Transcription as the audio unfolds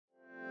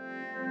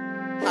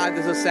Hi,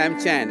 this is Sam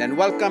Chan, and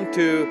welcome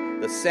to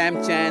the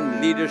Sam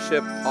Chan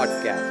Leadership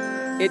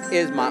Podcast. It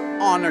is my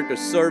honor to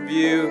serve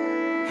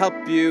you,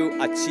 help you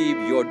achieve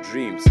your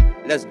dreams.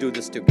 Let's do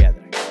this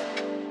together.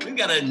 We've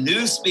got a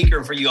new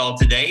speaker for you all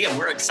today, and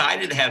we're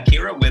excited to have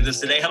Kira with us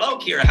today. Hello,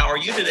 Kira. How are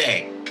you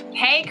today?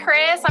 Hey,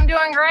 Chris. I'm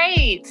doing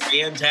great.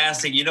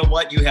 Fantastic. You know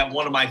what? You have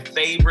one of my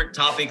favorite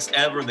topics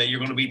ever that you're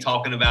going to be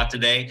talking about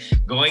today,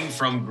 going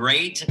from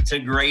great to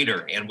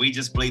greater. And we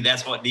just believe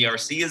that's what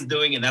DRC is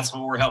doing, and that's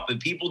what we're helping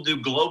people do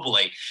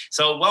globally.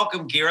 So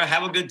welcome, Kira.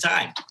 Have a good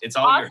time. It's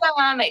all yours.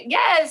 Awesome.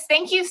 Yes.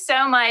 Thank you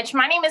so much.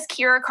 My name is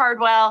Kira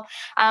Cardwell.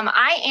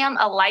 I am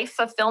a life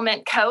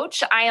fulfillment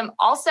coach. I am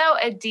also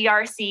a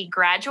DRC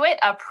graduate,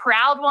 a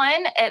proud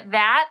one at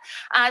that.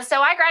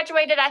 So I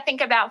graduated, I think,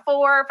 about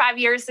 4 or 5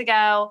 years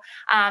ago.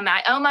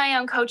 I own my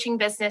own coaching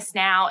business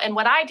now. And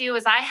what I do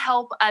is I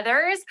help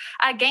others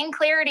gain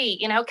clarity,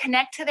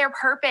 connect to their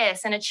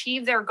purpose and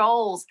achieve their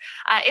goals.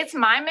 It's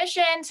my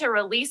mission to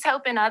release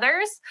hope in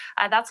others.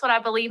 That's what I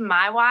believe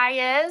my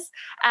why is,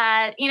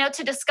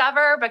 to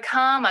discover,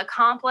 become,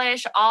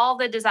 accomplish all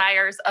the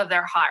desires of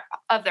their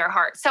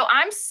heart. So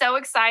I'm so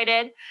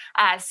excited,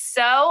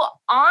 so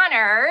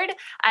honored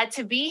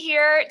to be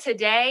here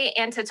today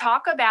and to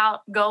talk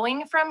about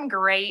going from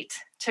great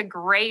to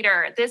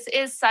greater. This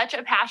is such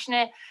a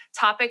passionate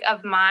topic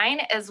of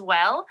mine as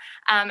well.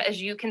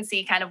 As you can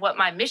see kind of what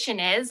my mission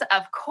is,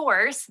 of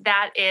course,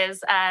 that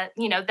is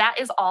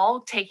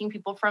all taking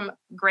people from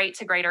great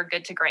to greater,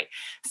 good to great.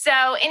 So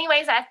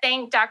anyways, I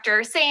thank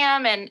Dr.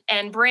 Sam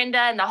and Brenda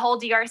and the whole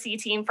DRC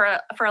team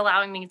for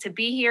allowing me to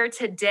be here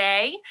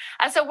today.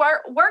 So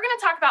we're going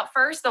to talk about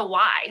first the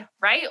why,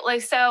 right?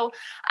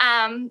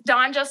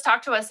 Don just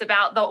talked to us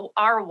about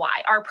our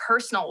why, our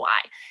personal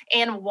why,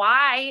 and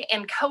why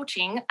in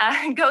coaching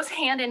goes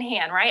hand in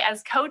hand, right?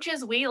 As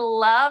coaches, we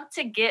love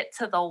to get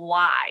to the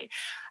why.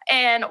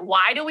 And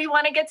why do we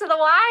want to get to the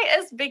why?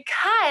 Is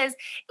because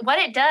what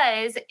it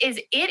does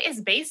is it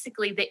is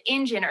basically the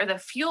engine or the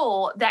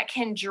fuel that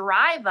can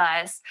drive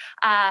us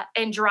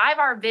and drive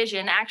our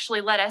vision,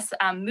 actually let us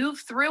move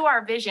through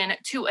our vision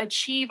to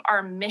achieve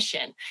our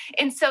mission.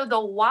 And so the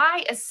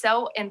why is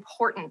so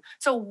important.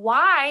 So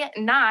why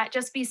not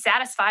just be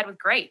satisfied with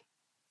great?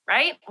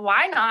 Right?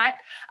 Why not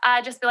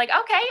just be like,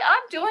 okay,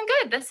 I'm doing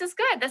good. This is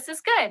good. This is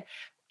good.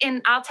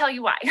 And I'll tell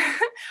you why.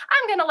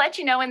 I'm going to let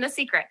you know in the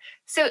secret.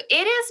 So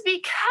it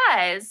is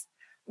because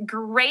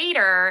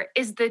greater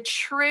is the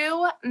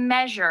true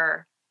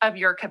measure of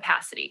your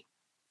capacity.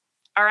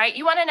 All right.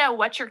 You want to know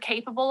what you're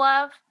capable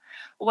of,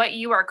 what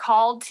you are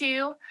called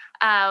to,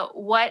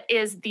 what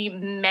is the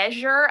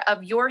measure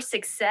of your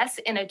success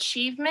and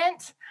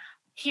achievement?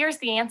 Here's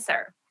the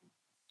answer.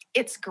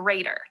 It's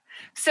greater.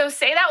 So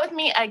say that with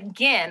me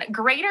again.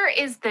 Greater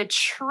is the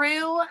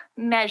true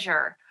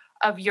measure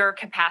of your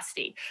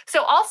capacity.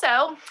 So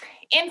also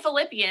in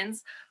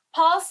Philippians,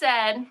 Paul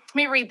said, let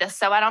me read this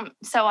so I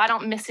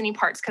don't miss any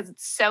parts because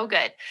it's so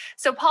good.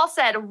 So Paul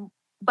said,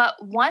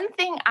 but one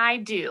thing I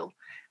do,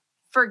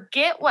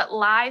 forget what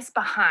lies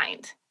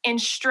behind and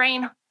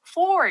strain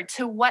forward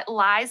to what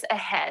lies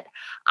ahead.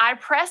 I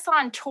press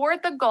on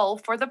toward the goal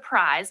for the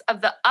prize of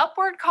the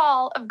upward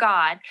call of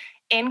God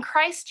in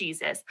Christ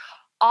Jesus.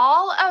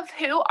 All of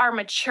who are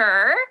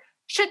mature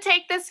should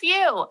take this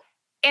view.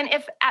 And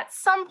if at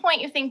some point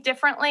you think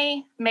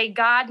differently, may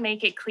God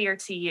make it clear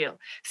to you.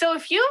 So a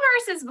few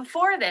verses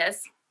before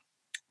this,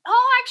 Paul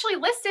actually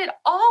listed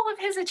all of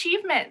his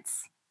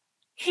achievements.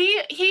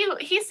 He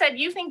said,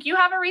 you think you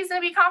have a reason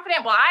to be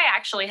confident? Well, I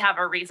actually have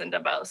a reason to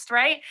boast,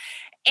 right?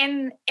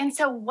 And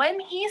so when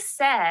he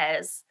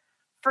says,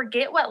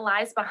 forget what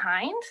lies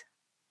behind,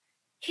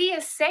 he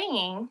is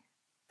saying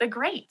the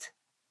great.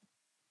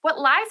 What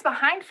lies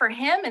behind for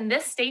him in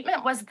this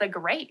statement was the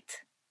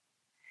great.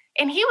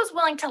 And he was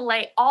willing to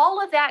lay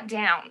all of that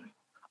down,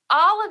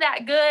 all of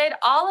that good,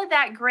 all of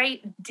that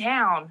great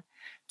down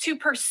to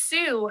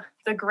pursue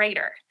the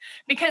greater.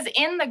 Because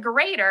in the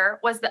greater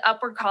was the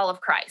upward call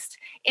of Christ.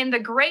 In the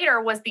greater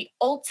was the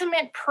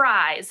ultimate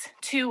prize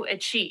to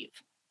achieve.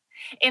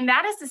 And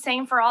that is the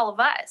same for all of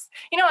us.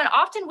 And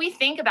often we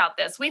think about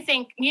this. We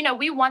think,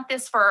 we want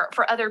this for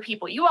other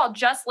people. You all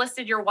just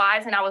listed your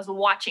whys and I was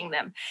watching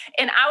them.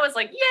 And I was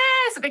like,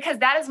 yes, because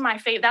that is my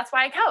favorite. That's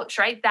why I coach,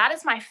 right? That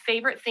is my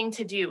favorite thing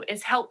to do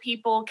is help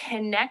people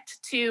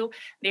connect to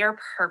their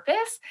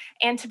purpose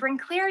and to bring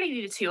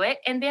clarity to it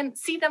and then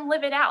see them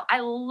live it out. I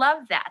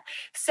love that.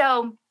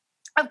 So,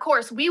 of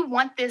course, we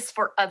want this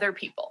for other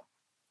people.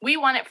 We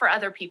want it for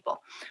other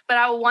people. But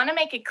I want to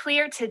make it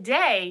clear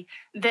today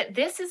that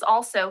this is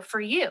also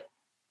for you,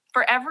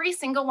 for every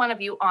single one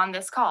of you on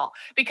this call,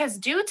 because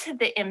due to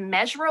the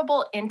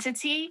immeasurable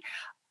entity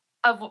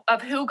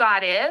of who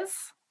God is,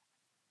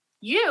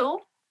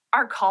 you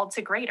are called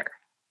to greater.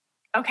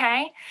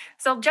 Okay?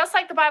 So just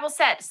like the Bible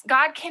says,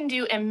 God can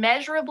do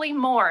immeasurably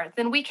more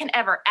than we can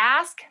ever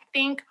ask,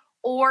 think,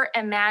 or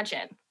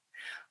imagine.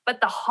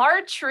 But the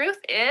hard truth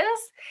is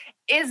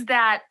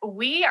that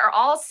we are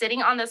all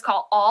sitting on this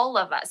call, all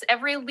of us,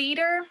 every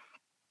leader,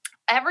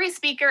 every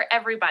speaker,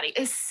 everybody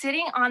is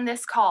sitting on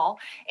this call,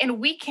 and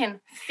we can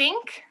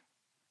think,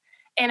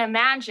 and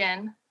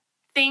imagine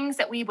things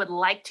that we would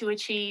like to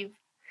achieve,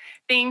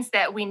 things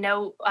that we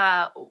know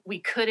we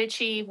could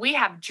achieve. We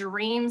have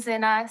dreams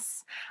in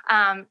us,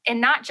 and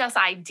not just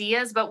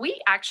ideas, but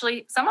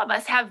some of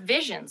us have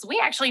visions.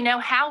 We actually know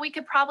how we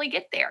could probably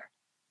get there.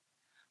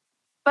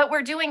 But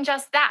we're doing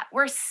just that.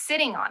 We're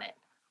sitting on it.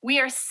 We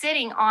are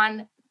sitting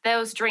on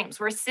those dreams.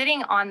 We're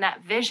sitting on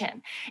that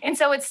vision. And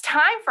so it's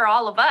time for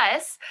all of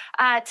us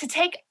to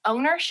take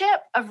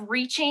ownership of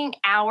reaching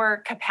our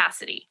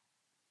capacity.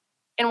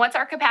 And what's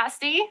our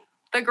capacity?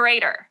 The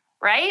greater,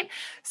 right?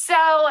 So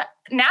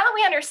now that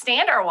we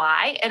understand our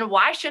why, and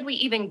why should we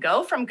even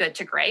go from good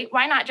to great?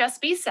 Why not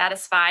just be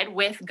satisfied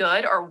with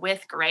good or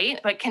with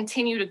great, but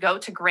continue to go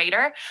to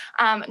greater?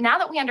 Now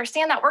that we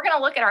understand that, we're going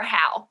to look at our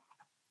how.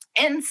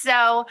 And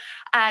so,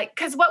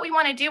 because what we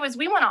want to do is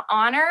we want to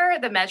honor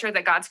the measure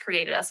that God's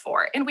created us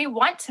for, and we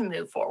want to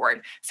move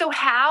forward. So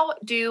how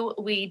do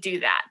we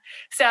do that?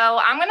 So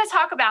I'm going to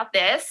talk about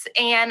this,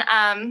 and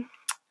I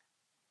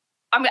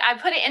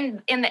put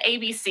it in the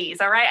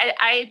ABCs, all right?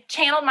 I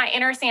channeled my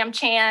inner Sam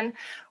Chan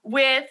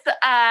with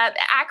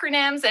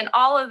acronyms and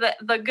all of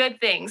the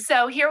good things.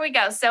 So here we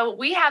go. So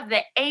we have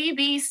the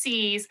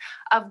ABCs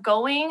of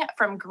going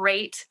from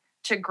great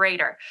to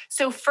greater.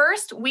 So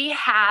first we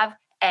have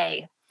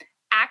A,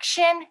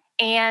 action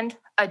and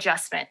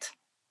adjustment.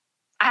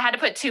 I had to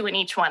put 2 in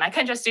each one. I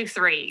couldn't just do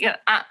 3.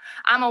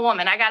 I'm a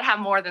woman. I got to have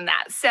more than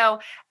that. So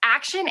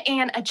action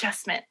and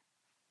adjustment.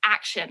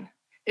 Action.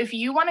 If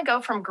you want to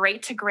go from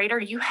great to greater,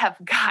 you have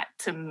got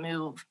to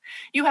move.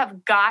 You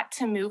have got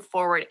to move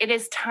forward. It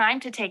is time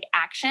to take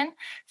action.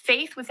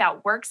 Faith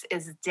without works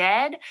is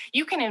dead.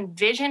 You can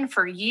envision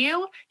for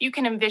you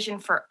can envision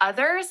for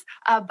others.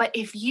 But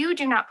if you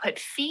do not put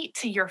feet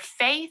to your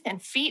faith and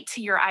feet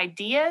to your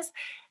ideas,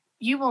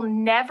 you will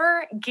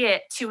never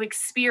get to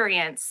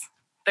experience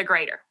the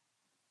greater.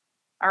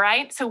 All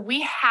right? So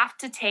we have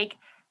to take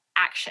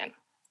action.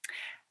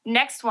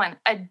 Next one,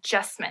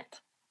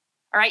 adjustment.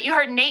 All right? You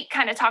heard Nate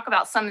kind of talk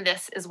about some of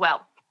this as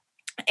well.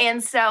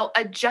 And so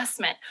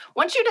adjustment.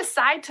 Once you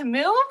decide to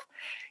move,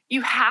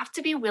 you have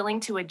to be willing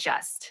to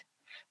adjust.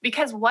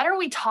 Because what are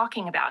we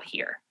talking about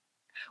here?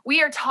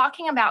 We are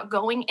talking about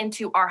going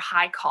into our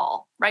high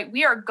call, right?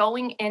 We are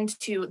going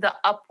into the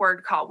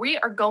upward call. We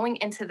are going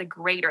into the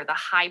greater, the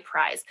high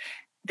prize.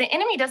 The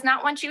enemy does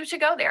not want you to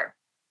go there.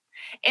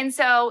 And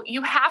so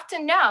you have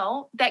to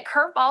know that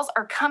curveballs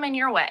are coming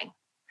your way.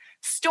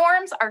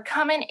 Storms are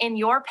coming in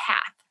your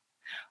path.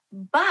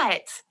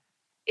 But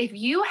if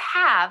you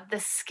have the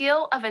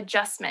skill of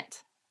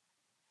adjustment,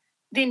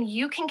 then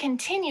you can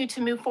continue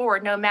to move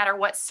forward no matter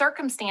what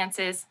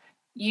circumstances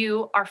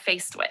you are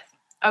faced with.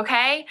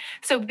 Okay,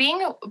 so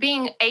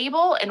being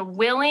able and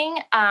willing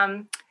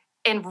and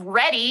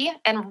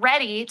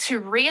ready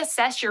to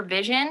reassess your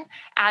vision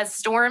as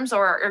storms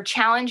or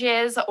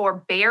challenges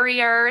or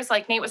barriers,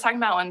 like Nate was talking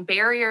about, when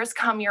barriers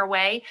come your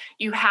way,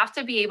 you have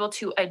to be able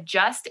to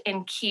adjust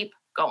and keep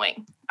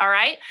going. All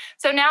right.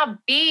 So now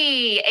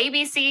B,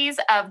 ABCs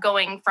of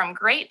going from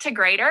great to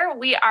greater.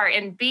 We are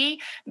in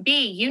B.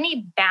 B, you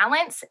need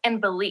balance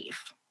and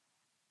belief.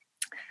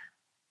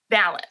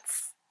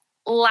 Balance.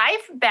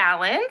 Life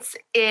balance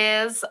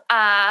is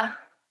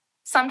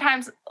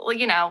sometimes,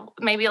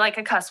 maybe like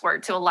a cuss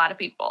word to a lot of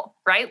people,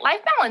 right?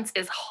 Life balance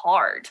is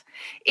hard.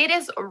 It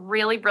is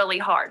really, really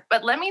hard.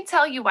 But let me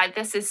tell you why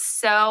this is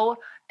so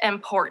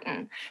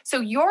important. So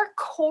your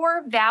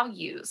core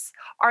values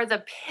are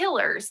the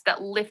pillars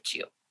that lift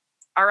you.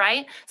 All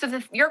right.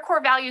 So your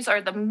core values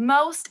are the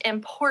most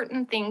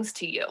important things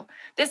to you.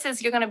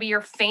 You're going to be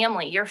your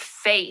family, your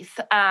faith,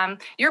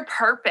 your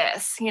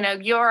purpose.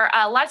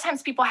 A lot of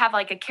times people have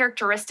like a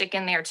characteristic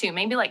in there too,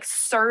 maybe like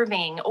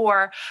serving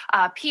or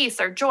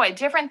peace or joy,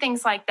 different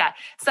things like that.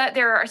 So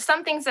there are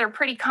some things that are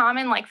pretty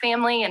common, like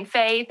family and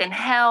faith and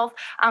health.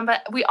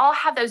 But we all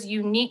have those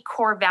unique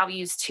core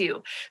values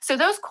too. So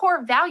those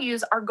core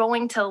values are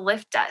going to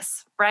lift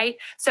us, right?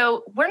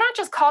 So we're not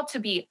just called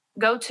to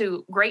go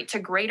to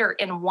greater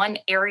in one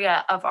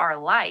area of our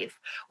life.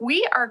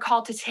 We are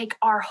called to take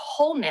our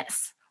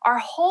wholeness, our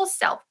whole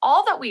self,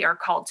 all that we are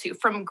called to,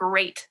 from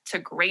great to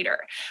greater.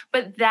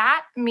 But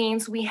that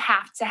means we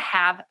have to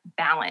have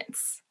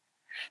balance.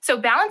 So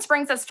balance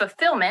brings us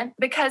fulfillment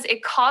because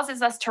it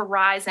causes us to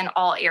rise in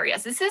all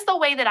areas. This is the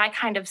way that I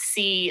kind of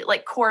see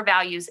like core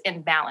values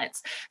in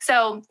balance.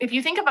 So if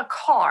you think of a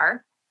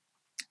car,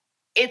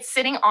 it's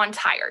sitting on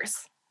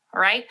tires. All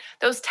right.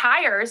 Those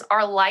tires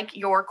are like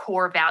your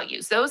core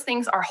values. Those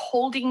things are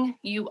holding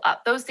you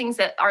up. Those things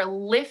that are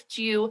lift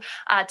you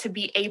to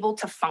be able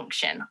to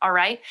function. All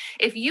right.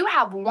 If you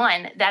have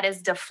one that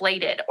is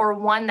deflated or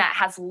one that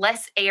has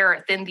less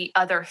air than the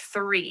other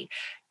 3,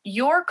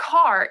 your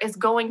car is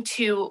going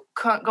to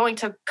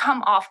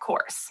come off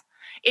course.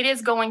 It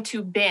is going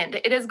to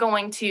bend. It is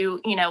going to,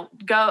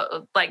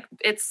 go, like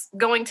it's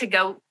going to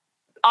go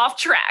off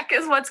track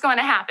is what's going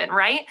to happen,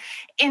 right?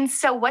 And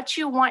so what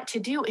you want to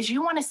do is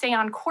you want to stay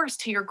on course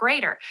to your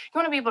greater. You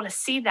want to be able to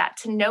see that,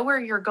 to know where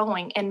you're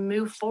going and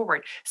move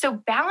forward. So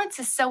balance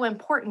is so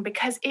important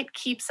because it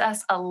keeps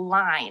us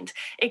aligned.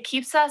 It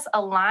keeps us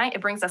aligned.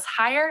 It brings us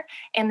higher,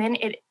 and then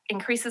it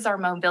increases our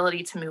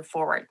mobility to move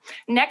forward.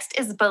 Next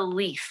is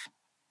belief.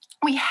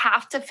 We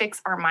have to fix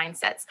our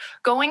mindsets.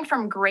 Going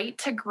from great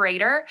to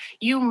greater,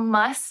 you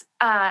must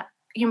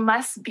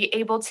be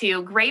able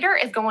to, greater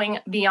is going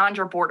beyond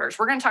your borders.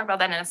 We're going to talk about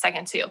that in a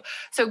second too.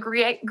 So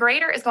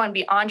greater is going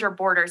beyond your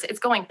borders. It's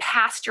going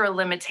past your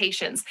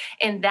limitations.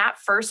 And that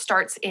first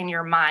starts in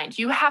your mind.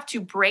 You have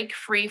to break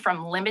free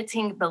from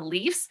limiting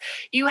beliefs.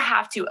 You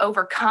have to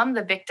overcome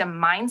the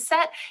victim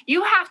mindset.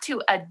 You have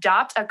to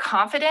adopt a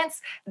confidence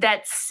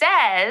that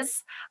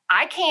says,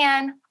 I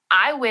can,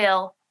 I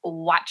will,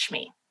 watch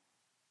me.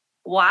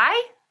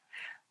 Why?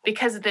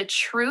 Because the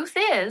truth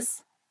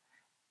is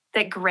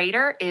that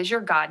greater is your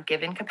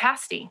God-given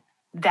capacity.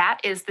 That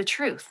is the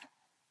truth.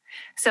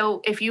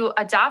 So if you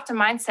adopt a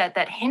mindset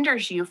that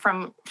hinders you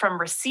from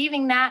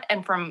receiving that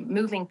and from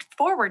moving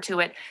forward to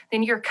it,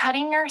 then you're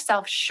cutting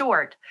yourself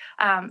short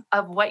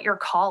of what your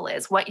call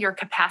is, what your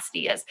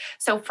capacity is.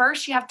 So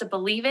first you have to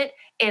believe it,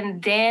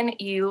 and then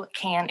you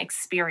can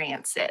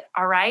experience it,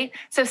 all right?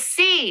 So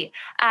C,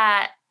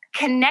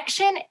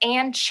 connection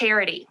and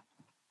charity.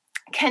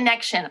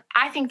 Connection.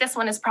 I think this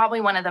one is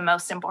probably one of the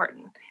most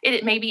important.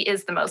 It maybe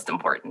is the most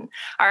important.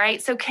 All right.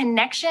 So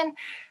connection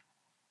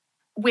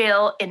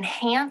will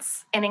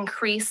enhance and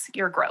increase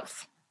your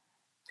growth.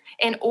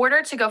 In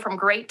order to go from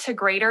great to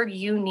greater,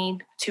 you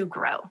need to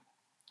grow.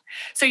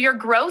 So your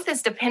growth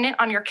is dependent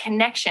on your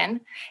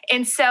connection.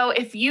 And so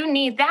if you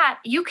need that,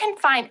 you can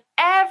find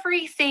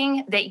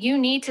everything that you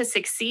need to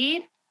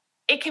succeed.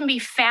 It can be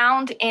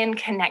found in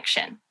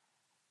connection.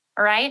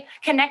 All right.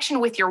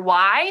 Connection with your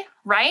why,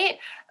 right?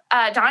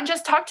 Don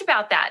just talked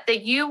about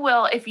that you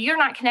will, if you're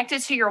not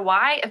connected to your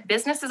why, if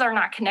businesses are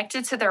not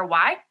connected to their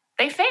why,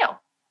 they fail.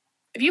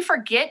 If you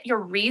forget your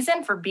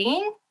reason for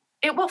being,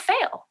 it will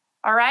fail.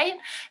 All right.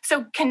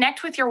 So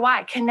connect with your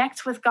why,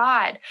 connect with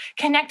God,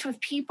 connect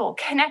with people,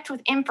 connect with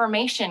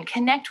information,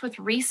 connect with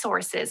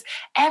resources.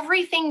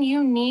 Everything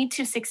you need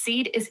to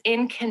succeed is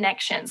in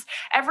connections.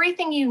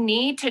 Everything you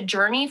need to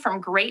journey from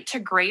great to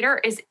greater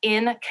is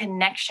in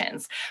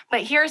connections.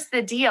 But here's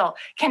the deal.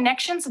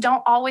 Connections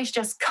don't always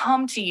just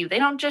come to you. They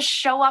don't just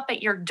show up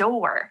at your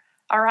door.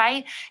 All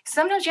right.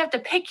 Sometimes you have to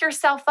pick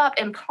yourself up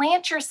and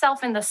plant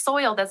yourself in the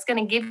soil that's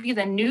going to give you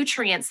the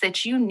nutrients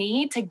that you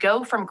need to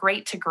go from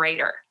great to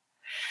greater.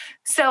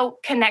 So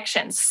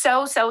connection,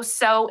 so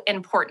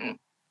important.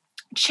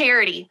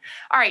 Charity.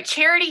 All right,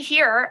 charity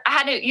here, I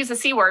had to use a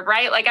C word,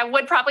 right? Like I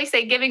would probably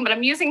say giving, but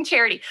I'm using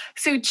charity.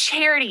 So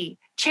charity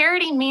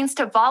means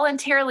to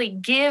voluntarily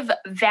give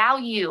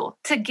value,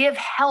 to give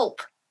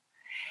help.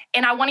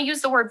 And I want to use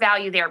the word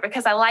value there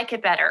because I like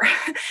it better.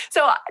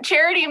 So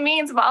charity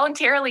means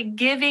voluntarily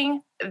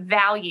giving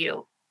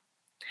value.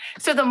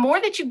 So the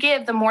more that you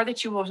give, the more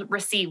that you will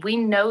receive. We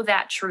know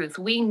that truth.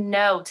 We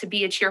know to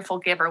be a cheerful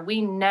giver.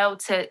 We know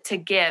to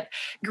give.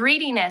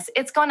 Greediness,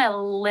 it's going to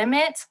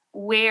limit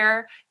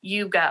where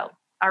you go.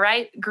 All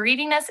right.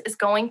 Greediness is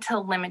going to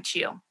limit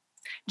you.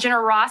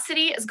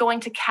 Generosity is going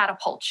to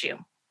catapult you.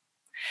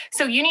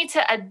 So you need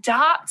to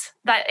adopt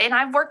that. And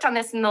I've worked on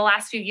this in the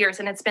last few years,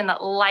 and it's been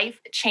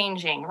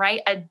life-changing,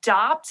 right?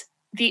 Adopt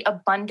the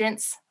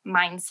abundance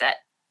mindset.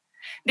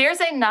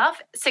 There's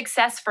enough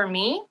success for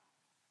me,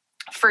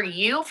 for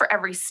you, for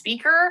every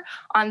speaker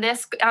on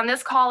this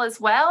call as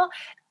well,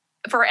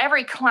 for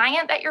every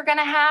client that you're going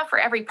to have, for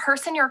every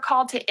person you're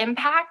called to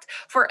impact,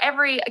 for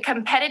every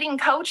competing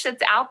coach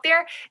that's out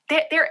there.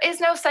 There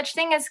is no such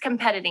thing as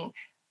competing.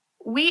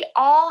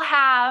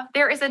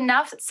 There is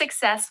enough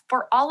success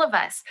for all of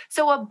us.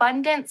 So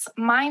abundance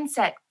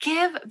mindset,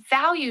 give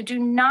value. Do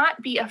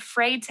not be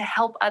afraid to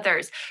help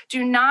others.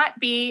 Do not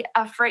be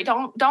afraid.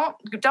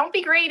 Don't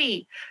be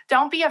greedy.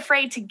 Don't be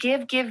afraid to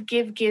give,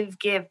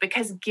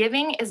 because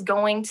giving is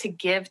going to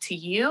give to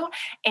you.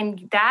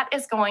 And that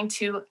is going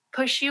to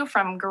push you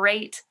from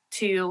great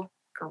to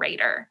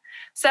greater.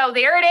 So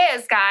there it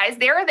is, guys.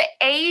 There are the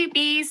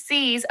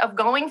ABCs of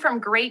going from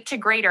great to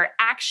greater: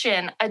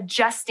 action,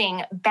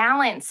 adjusting,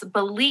 balance,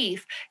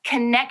 belief,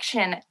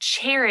 connection,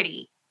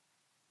 charity.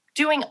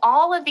 Doing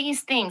all of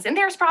these things, and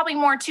there's probably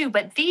more too,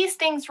 but these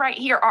things right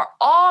here are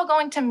all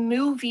going to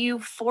move you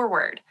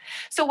forward.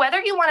 So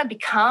whether you want to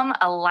become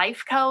a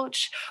life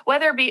coach,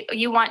 whether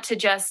you want to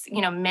just,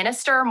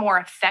 minister more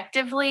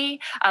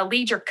effectively,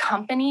 lead your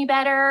company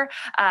better,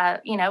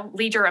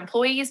 lead your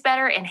employees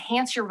better,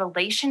 enhance your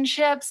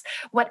relationships,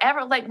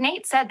 whatever, like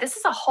Nate said, this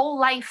is a whole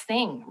life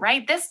thing,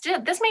 right? This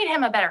made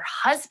him a better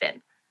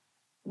husband,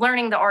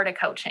 learning the art of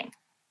coaching.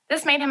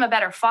 This made him a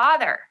better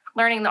father,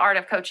 learning the art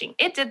of coaching.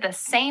 It did the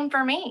same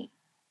for me.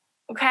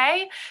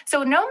 Okay.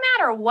 So no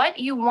matter what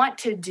you want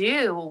to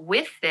do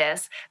with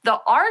this, the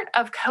art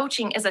of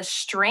coaching is a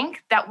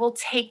strength that will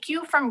take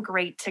you from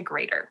great to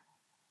greater.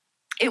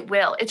 It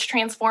will. It's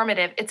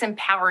transformative. It's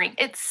empowering.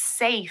 It's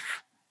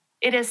safe.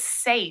 It is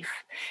safe.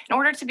 In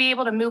order to be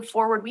able to move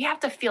forward, we have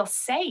to feel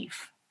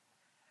safe.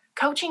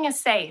 Coaching is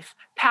safe.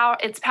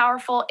 It's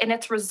powerful, and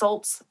it's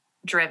results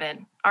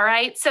driven. All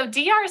right. So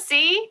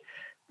DRC,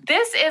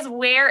 this is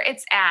where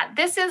it's at.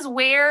 This is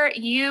where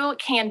you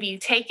can be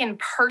taken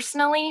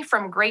personally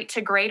from great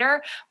to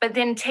greater, but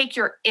then take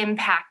your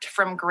impact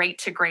from great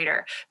to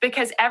greater.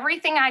 Because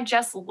everything I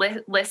just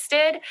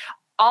listed,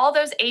 all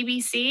those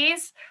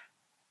ABCs,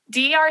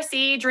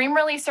 DRC, Dream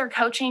Releaser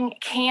Coaching,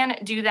 can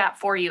do that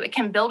for you. It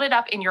can build it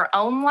up in your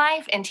own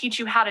life and teach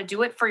you how to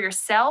do it for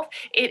yourself.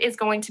 It is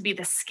going to be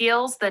the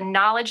skills, the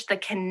knowledge, the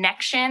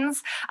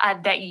connections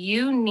that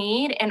you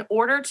need in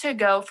order to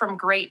go from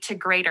great to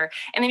greater.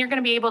 And then you're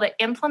going to be able to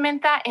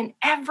implement that in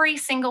every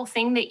single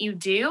thing that you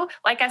do.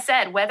 Like I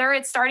said, whether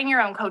it's starting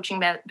your own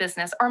coaching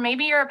business, or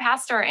maybe you're a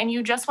pastor and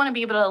you just want to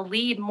be able to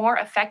lead more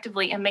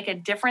effectively and make a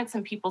difference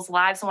in people's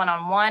lives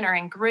one-on-one or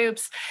in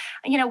groups,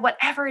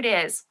 whatever it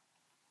is.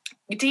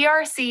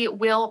 DRC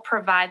will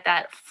provide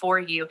that for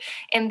you.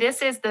 And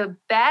this is the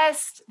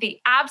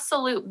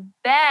absolute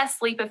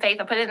best leap of faith,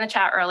 I put it in the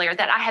chat earlier,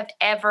 that I have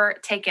ever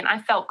taken. I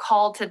felt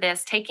called to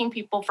this, taking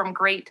people from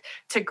great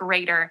to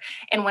greater.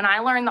 And when I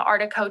learned the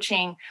art of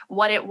coaching,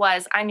 what it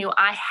was, I knew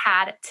I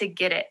had to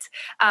get it.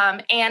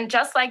 And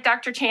just like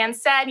Dr. Chan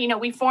said,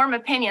 we form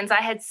opinions.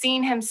 I had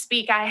seen him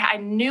speak. I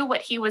knew what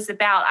he was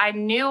about. I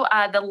knew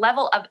the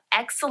level of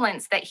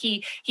excellence that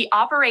he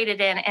operated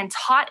in and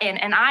taught in.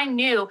 And I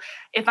knew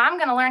if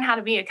I'm going to learn how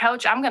to be a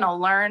coach, I'm going to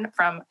learn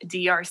from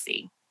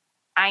DRC.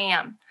 I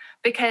am.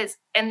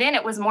 And then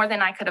it was more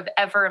than I could have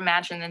ever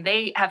imagined. And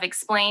they have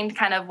explained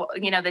kind of,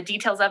 the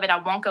details of it.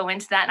 I won't go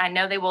into that. And I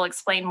know they will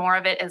explain more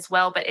of it as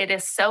well, but it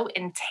is so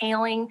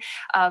entailing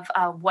of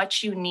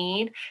what you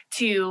need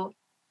to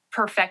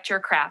perfect your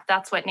craft.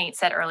 That's what Nate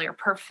said earlier,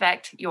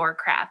 perfect your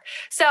craft.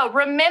 So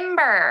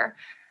remember,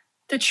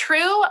 the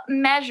true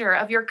measure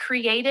of your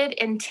created,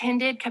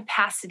 intended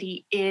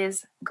capacity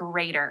is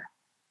greater.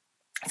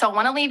 So I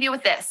want to leave you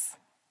with this.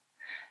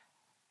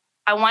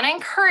 I want to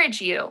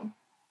encourage you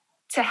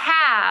to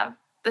have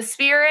the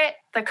spirit,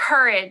 the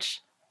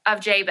courage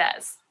of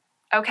Jabez,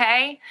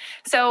 okay?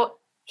 So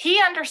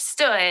he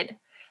understood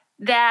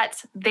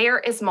that there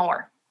is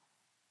more.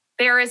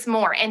 There is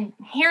more. And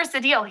here's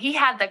the deal. He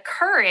had the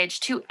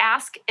courage to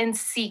ask and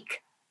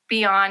seek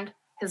beyond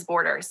his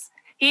borders.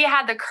 He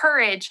had the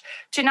courage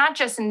to not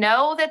just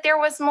know that there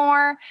was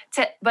more,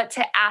 but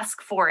to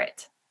ask for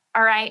it.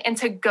 All right, and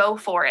to go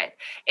for it.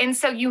 And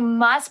so you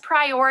must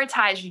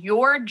prioritize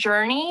your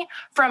journey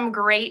from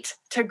great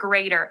to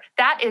greater.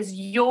 That is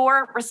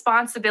your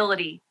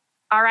responsibility.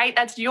 All right,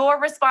 that's your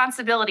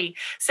responsibility.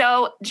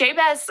 So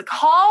Jabez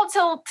called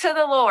to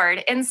the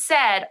Lord and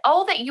said,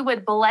 "Oh, that you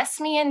would bless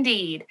me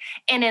indeed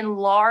and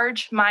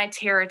enlarge my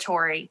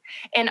territory."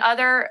 In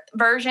other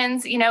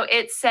versions,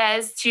 it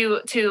says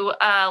to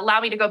allow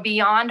me to go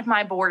beyond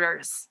my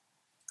borders.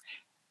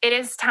 It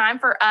is time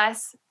for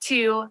us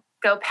to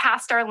go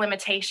past our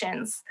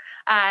limitations,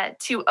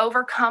 to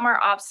overcome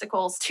our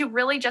obstacles, to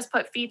really just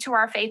put feet to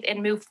our faith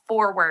and move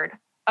forward,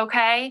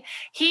 okay?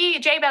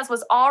 Jabez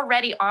was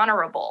already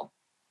honorable.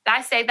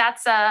 I say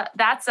that's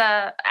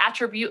a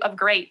attribute of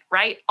great,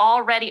 right?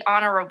 Already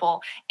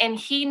honorable. And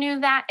he knew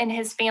that, and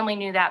his family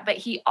knew that, but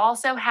he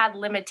also had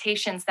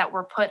limitations that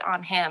were put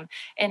on him.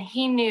 And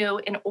he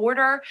knew in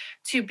order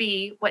to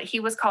be what he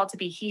was called to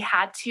be, he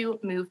had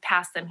to move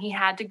past them. He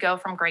had to go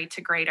from great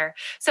to greater.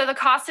 So the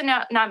cost of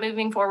not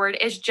moving forward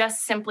is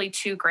just simply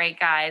too great,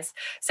 guys.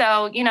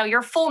 So,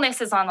 your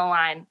fullness is on the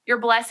line. Your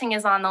blessing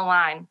is on the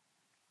line.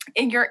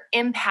 And your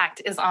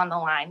impact is on the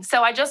line.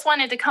 So I just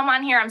wanted to come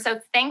on here. I'm so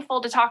thankful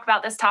to talk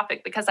about this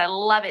topic because I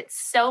love it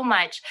so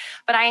much.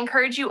 But I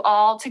encourage you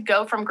all to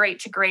go from great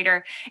to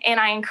greater. And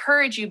I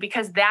encourage you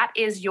because that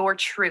is your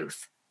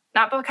truth.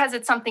 Not because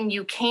it's something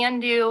you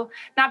can do,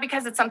 not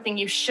because it's something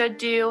you should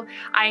do.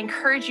 I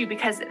encourage you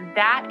because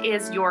that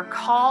is your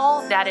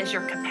call, that is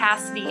your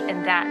capacity,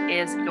 and that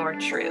is your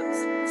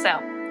truth. So,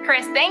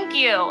 Chris, thank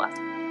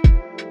you.